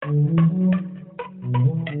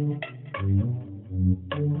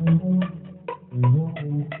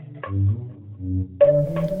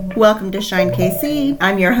Welcome to Shine KC.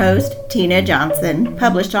 I'm your host, Tina Johnson,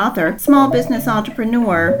 published author, small business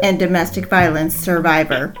entrepreneur, and domestic violence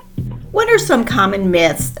survivor. What are some common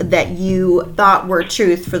myths that you thought were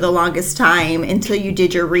truth for the longest time until you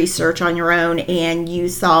did your research on your own and you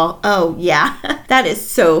saw, oh yeah, that is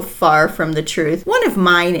so far from the truth? One of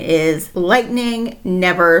mine is lightning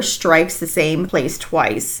never strikes the same place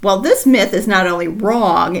twice. Well, this myth is not only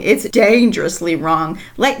wrong, it's dangerously wrong.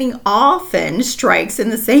 Lightning often strikes in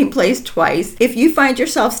the same place twice. If you find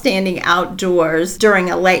yourself standing outdoors during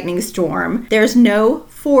a lightning storm, there's no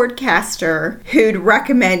forecaster who'd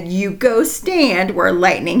recommend you go stand where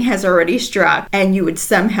lightning has already struck and you would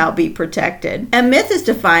somehow be protected. A myth is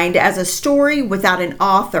defined as a story without an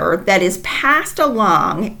author that is passed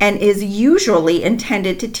along and is usually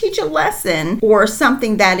intended to teach a lesson or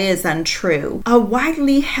something that is untrue. A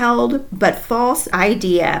widely held but false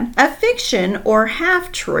idea, a fiction or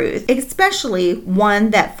half-truth, especially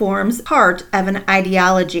one that forms part of an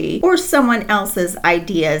ideology or someone else's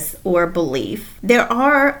ideas or belief. There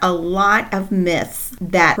are a lot of myths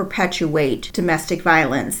that perpetuate domestic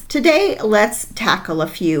violence. Today, let's tackle a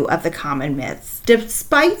few of the common myths.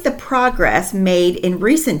 Despite the progress made in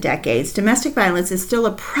recent decades, domestic violence is still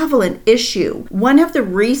a prevalent issue. One of the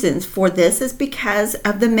reasons for this is because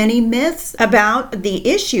of the many myths about the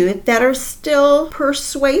issue that are still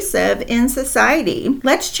persuasive in society.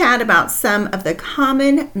 Let's chat about some of the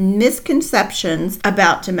common misconceptions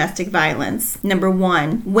about domestic violence. Number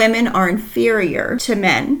one, women are inferior to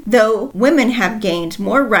men. Though women have gained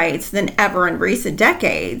more rights than ever in recent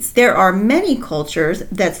decades, there are many cultures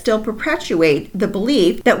that still perpetuate the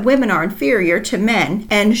belief that women are inferior to men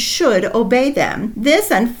and should obey them. This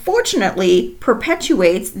unfortunately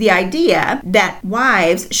perpetuates the idea that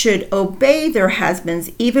wives should obey their husbands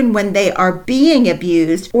even when they are being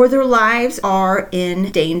abused or their lives are in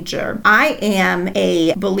danger. I am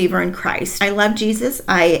a believer in Christ. I love Jesus.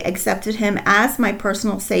 I accepted him as my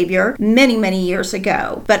personal savior many years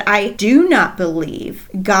ago, but I do not believe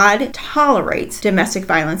God tolerates domestic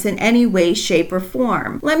violence in any way, shape, or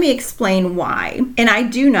form. Let me explain why. And I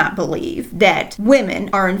do not believe that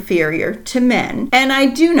women are inferior to men. And I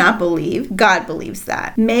do not believe God believes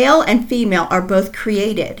that. Male and female are both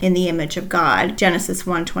created in the image of God. Genesis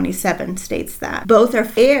 1:27 states that. Both are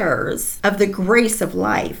heirs of the grace of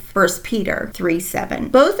life. 1 Peter 3:7.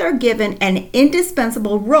 Both are given an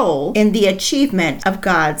indispensable role in the achievement of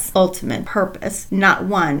God's ultimate purpose, not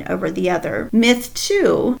one over the other. Myth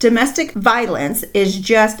 2, domestic violence is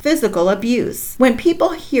just physical abuse. When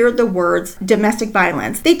people hear the words domestic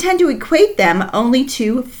violence, they tend to equate them only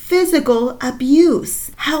to physical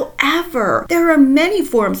abuse. However, there are many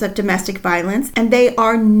forms of domestic violence and they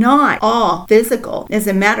are not all physical. As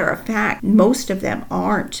a matter of fact, most of them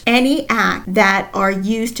aren't. Any act that are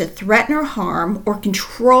used to threaten or harm or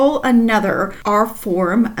control another are a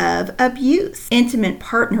form of abuse. Intimate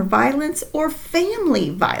partner violence or family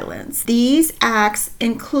violence. These acts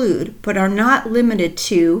include, but are not limited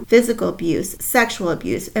to, physical abuse, sexual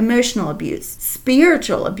abuse, emotional abuse,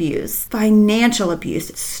 spiritual abuse, financial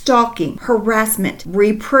abuse, stalking, harassment,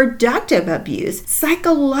 reproductive abuse,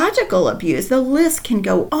 psychological abuse. The list can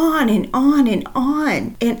go on and on and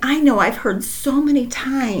on. And I know I've heard so many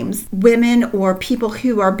times women or people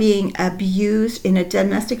who are being abused in a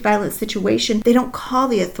domestic violence situation, they don't call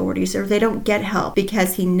the authorities or they don't get help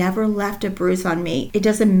because he never left a bruise on me. It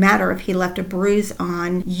doesn't matter if he left a bruise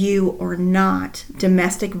on you or not.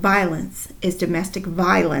 Domestic violence is domestic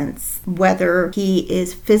violence, whether he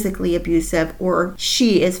is physically abusive or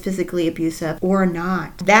she is physically abusive or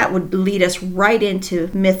not. That would lead us right into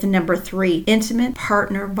myth number 3. Intimate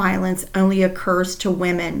partner violence only occurs to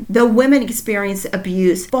women. Though women experience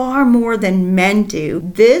abuse far more than men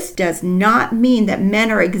do, this does not mean that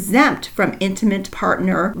men are exempt from intimate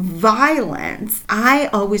partner violence. I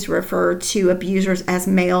always refer to abusers as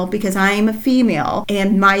male because I am a female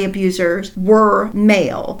and my abusers were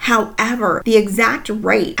male. However, the exact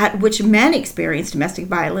rate at which men experience domestic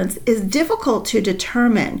violence is difficult to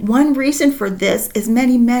determine. One reason for this is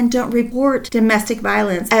many men don't report domestic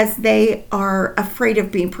violence as they are afraid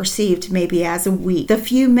of being perceived maybe as weak. The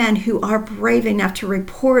few men who are brave enough to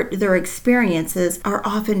report their experiences are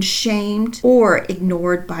often shamed or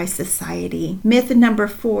ignored by society. Myth number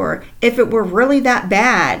 4, if it were really that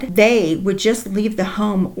bad, they would just leave the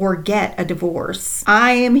home or get a divorce.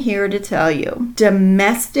 I am here to tell you,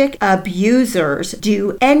 domestic abusers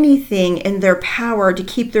do anything in their power to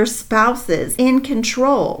keep their spouses in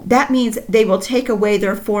control. That means they will take away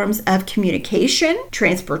their forms of communication,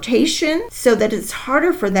 transportation, so that it's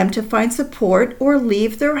harder for them to find support or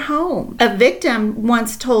leave their home. A victim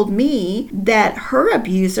once told me that her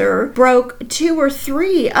abuser broke 2 or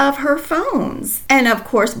 3 of her phones, and of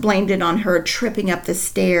course blamed it on her tripping up the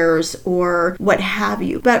stairs or what have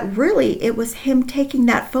you. But really, it was him taking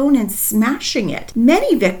that phone and smashing it.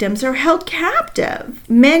 Many victims are held captive.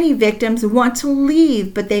 Many victims want to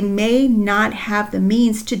leave, but they may not have the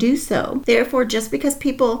means to do so. Therefore, just because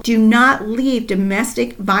people do not leave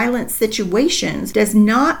domestic violence situations does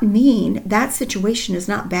not mean that situation is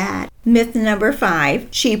not bad. Myth number 5,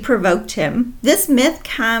 she provoked him. This myth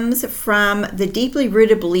comes from the deeply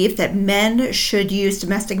rooted belief that men should use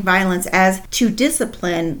domestic violence as to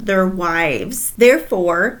discipline their wives.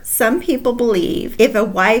 Therefore, some people believe if a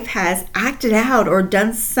wife has acted out or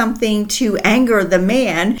done something to anger the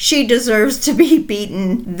man, she deserves to be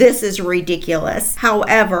beaten. This is ridiculous.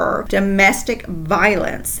 However, domestic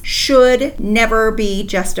violence should never be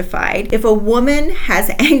justified. If a woman has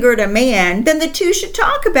angered a man, then the two should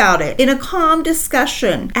talk about it in a calm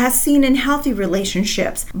discussion. As seen in healthy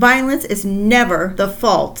relationships, violence is never the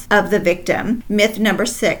fault of the victim. Myth number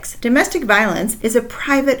 6, domestic violence is a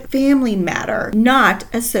private family matter, not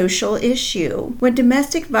a social issue. When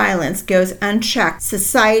domestic violence goes unchecked,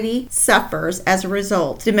 society suffers as a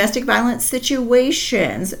result. Domestic violence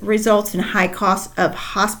situations results in high costs of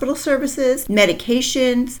hospital services,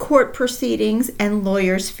 medications, court proceedings, and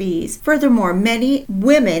lawyers' fees. Furthermore, many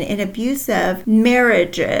women in abusive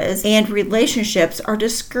marriages and relationships are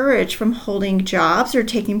discouraged from holding jobs or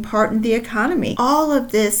taking part in the economy. All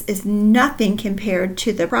of this is nothing compared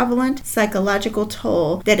to the prevalent psychological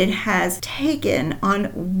toll that it has taken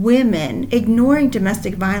on women. Ignoring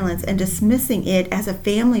domestic violence and dismissing it as a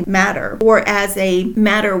family matter or as a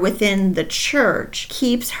matter within the church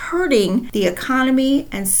keeps hurting the economy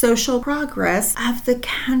and social progress of the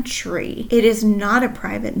country. It is not a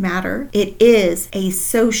private matter. It is a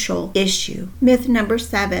social issue. Myth number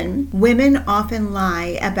 7, women often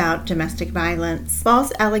lie about domestic violence.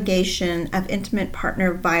 False allegations of intimate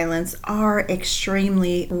partner violence are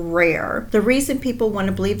extremely rare. The reason people want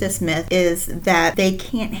to believe this myth is that they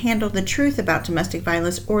can't handle the truth about domestic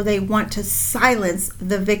violence or they want to silence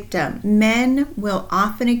the victim. Men will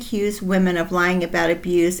often accuse women of lying about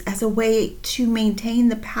abuse as a way to maintain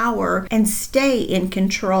the power and stay in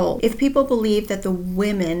control. If people believe that the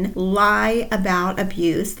women lie about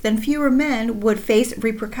abuse, then fewer men would face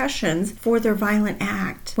repercussions for their violent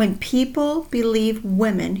act. When people believe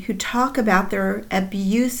women who talk about their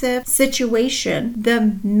abusive situation,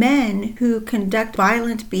 the men who conduct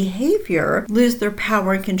violent behavior lose their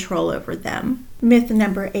power and control over them. Myth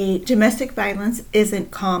number 8, domestic violence isn't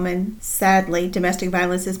common. Sadly, domestic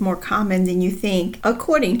violence is more common than you think.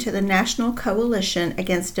 According to the National Coalition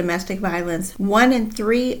Against Domestic Violence, 1 in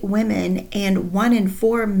 3 women and 1 in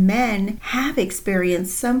 4 men have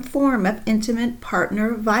experienced some form of intimate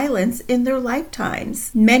partner violence in their lifetimes.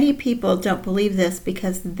 Many people don't believe this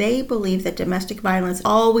because they believe that domestic violence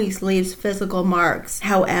always leaves physical marks.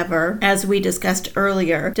 However, as we discussed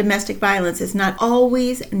earlier, domestic violence is not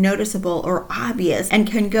always noticeable or obvious and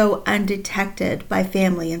can go undetected by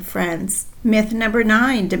family and friends. Myth number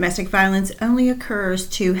 9, domestic violence only occurs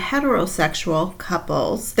to heterosexual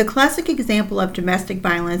couples. The classic example of domestic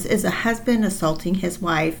violence is a husband assaulting his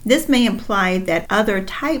wife. This may imply that other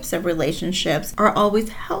types of relationships are always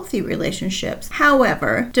healthy relationships.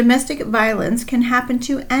 However, domestic violence can happen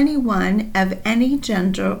to anyone of any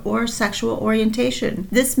gender or sexual orientation.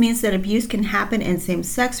 This means that abuse can happen in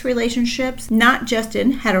same-sex relationships, not just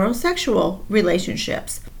in heterosexual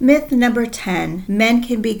relationships. Myth number 10, men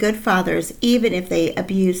can be good fathers even if they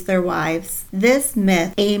abuse their wives. This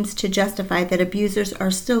myth aims to justify that abusers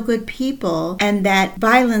are still good people and that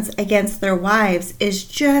violence against their wives is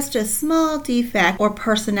just a small defect or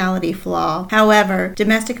personality flaw. However,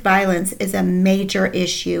 domestic violence is a major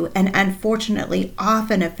issue and unfortunately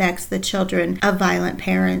often affects the children of violent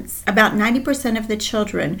parents. About 90% of the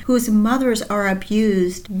children whose mothers are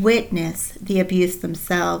abused witness the abuse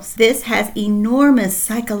themselves. This has enormous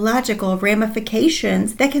psychological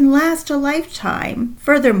ramifications that can last a lifetime.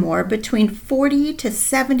 Furthermore, between 40 to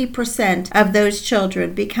 70% of those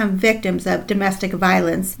children become victims of domestic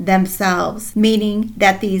violence themselves, meaning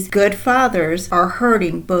that these good fathers are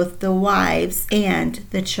hurting both the wives and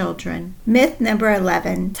the children. Myth number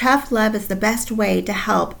 11, tough love is the best way to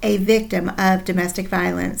help a victim of domestic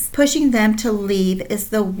violence. Pushing them to leave is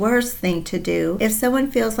the worst thing to do. If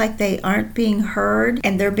someone feels like they aren't being heard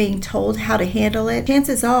and they're being told how to handle it,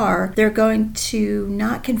 chances chances are they're going to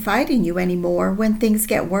not confide in you anymore when things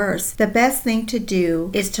get worse. The best thing to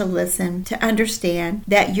do is to listen, to understand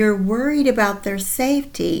that you're worried about their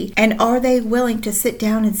safety, and are they willing to sit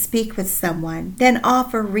down and speak with someone. Then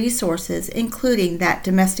offer resources, including that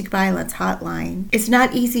domestic violence hotline. It's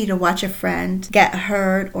not easy to watch a friend get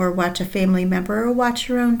hurt, or watch a family member, or watch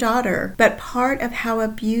your own daughter, but part of how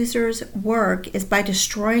abusers work is by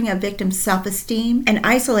destroying a victim's self-esteem and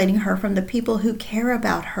isolating her from the people who care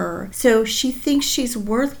about her. So she thinks she's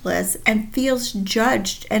worthless and feels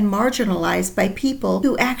judged and marginalized by people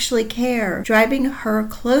who actually care, driving her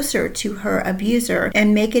closer to her abuser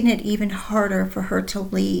and making it even harder for her to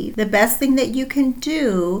leave. The best thing that you can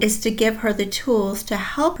do is to give her the tools to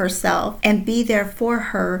help herself and be there for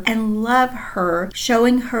her and love her,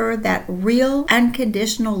 showing her that real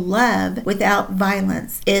unconditional love without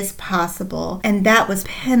violence is possible. And that was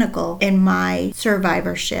pinnacle in my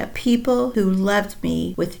survivorship. People who loved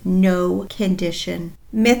me with no condition.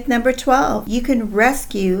 Myth number 12, you can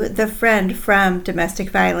rescue the friend from domestic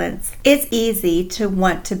violence. It's easy to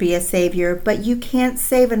want to be a savior, but you can't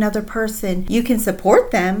save another person. You can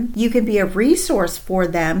support them, you can be a resource for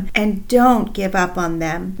them, and don't give up on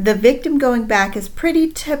them. The victim going back is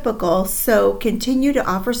pretty typical, so continue to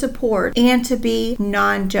offer support and to be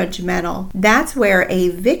non-judgmental. That's where a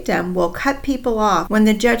victim will cut people off when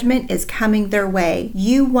the judgment is coming their way.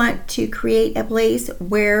 You want to create a place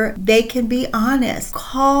where they can be honest.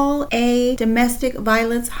 Call a domestic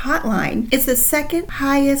violence hotline. It's the second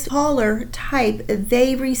highest caller type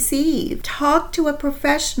they receive. Talk to a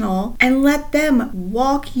professional and let them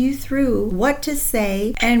walk you through what to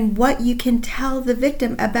say and what you can tell the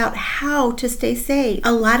victim about how to stay safe.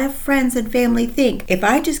 A lot of friends and family think, if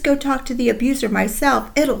I just go talk to the abuser myself,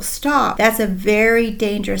 it'll stop. That's a very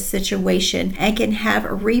dangerous situation and can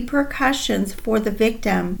have repercussions for the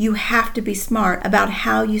victim. You have to be smart about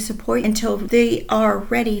how you support until they are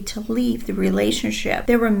ready to leave the relationship.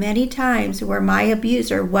 There were many times where my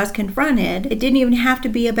abuser was confronted. It didn't even have to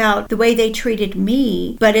be about the way they treated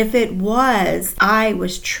me, but if it was, I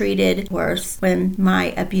was treated worse when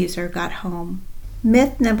my abuser got home.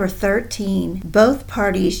 Myth number 13, both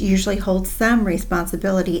parties usually hold some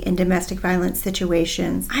responsibility in domestic violence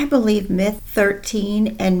situations. I believe myth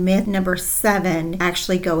 13 and myth number 7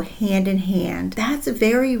 actually go hand in hand. That's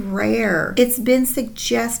very rare. It's been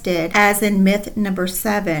suggested, as in myth number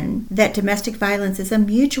 7, that domestic violence is a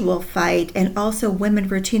mutual fight, and also women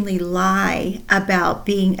routinely lie about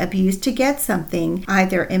being abused to get something,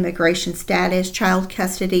 either immigration status, child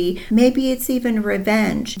custody, maybe it's even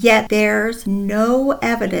revenge. Yet there's no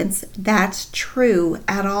evidence that's true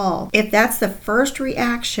at all. If that's the first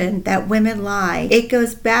reaction that women lie, it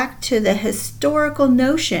goes back to the historical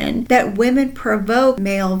notion that women provoke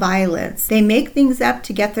male violence. They make things up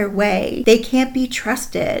to get their way. They can't be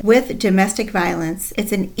trusted. With domestic violence,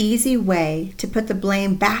 it's an easy way to put the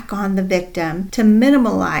blame back on the victim, to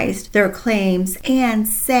minimalize their claims and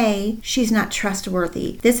say she's not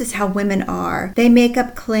trustworthy. This is how women are. They make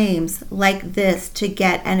up claims like this to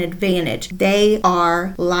get an advantage. They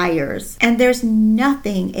are liars. And there's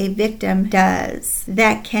nothing a victim does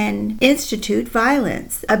that can institute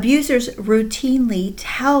violence. Abusers routinely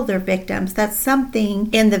tell their victims that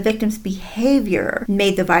something in the victim's behavior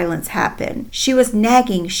made the violence happen. She was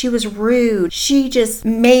nagging, she was rude, she just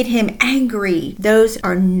made him angry. Those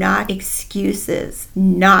are not excuses,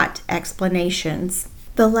 not explanations.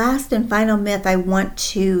 The last and final myth I want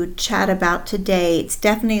to chat about today, it's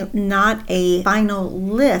definitely not a final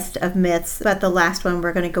list of myths, but the last one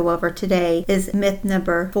we're going to go over today is myth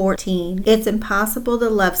number 14. It's impossible to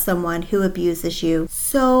love someone who abuses you.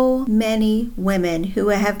 So many women who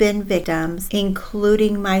have been victims,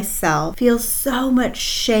 including myself, feel so much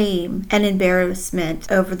shame and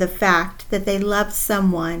embarrassment over the fact that they loved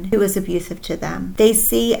someone who was abusive to them. They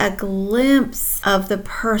see a glimpse of the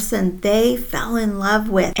person they fell in love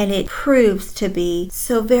with, and it proves to be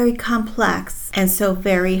so very complex and so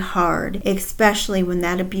very hard, especially when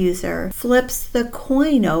that abuser flips the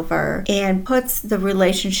coin over and puts the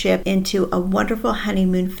relationship into a wonderful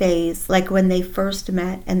honeymoon phase, like when they first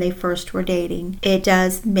met and they first were dating. It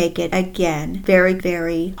does make it, again, very,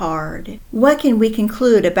 very hard. What can we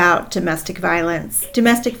conclude about domestic violence?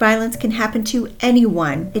 Domestic violence can happen to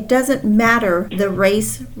anyone. It doesn't matter the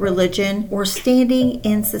race, religion, or standing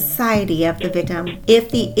in society of the victim. If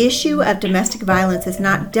the issue of domestic violence is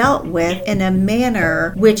not dealt with in a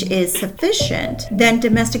manner which is sufficient, then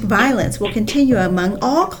domestic violence will continue among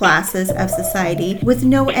all classes of society with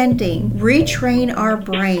no ending. Retrain our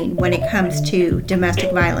brain when it comes to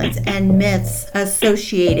domestic violence and myths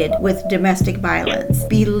associated with domestic violence.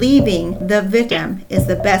 Believing the victim is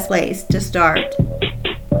the best place to start.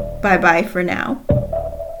 Bye-bye for now.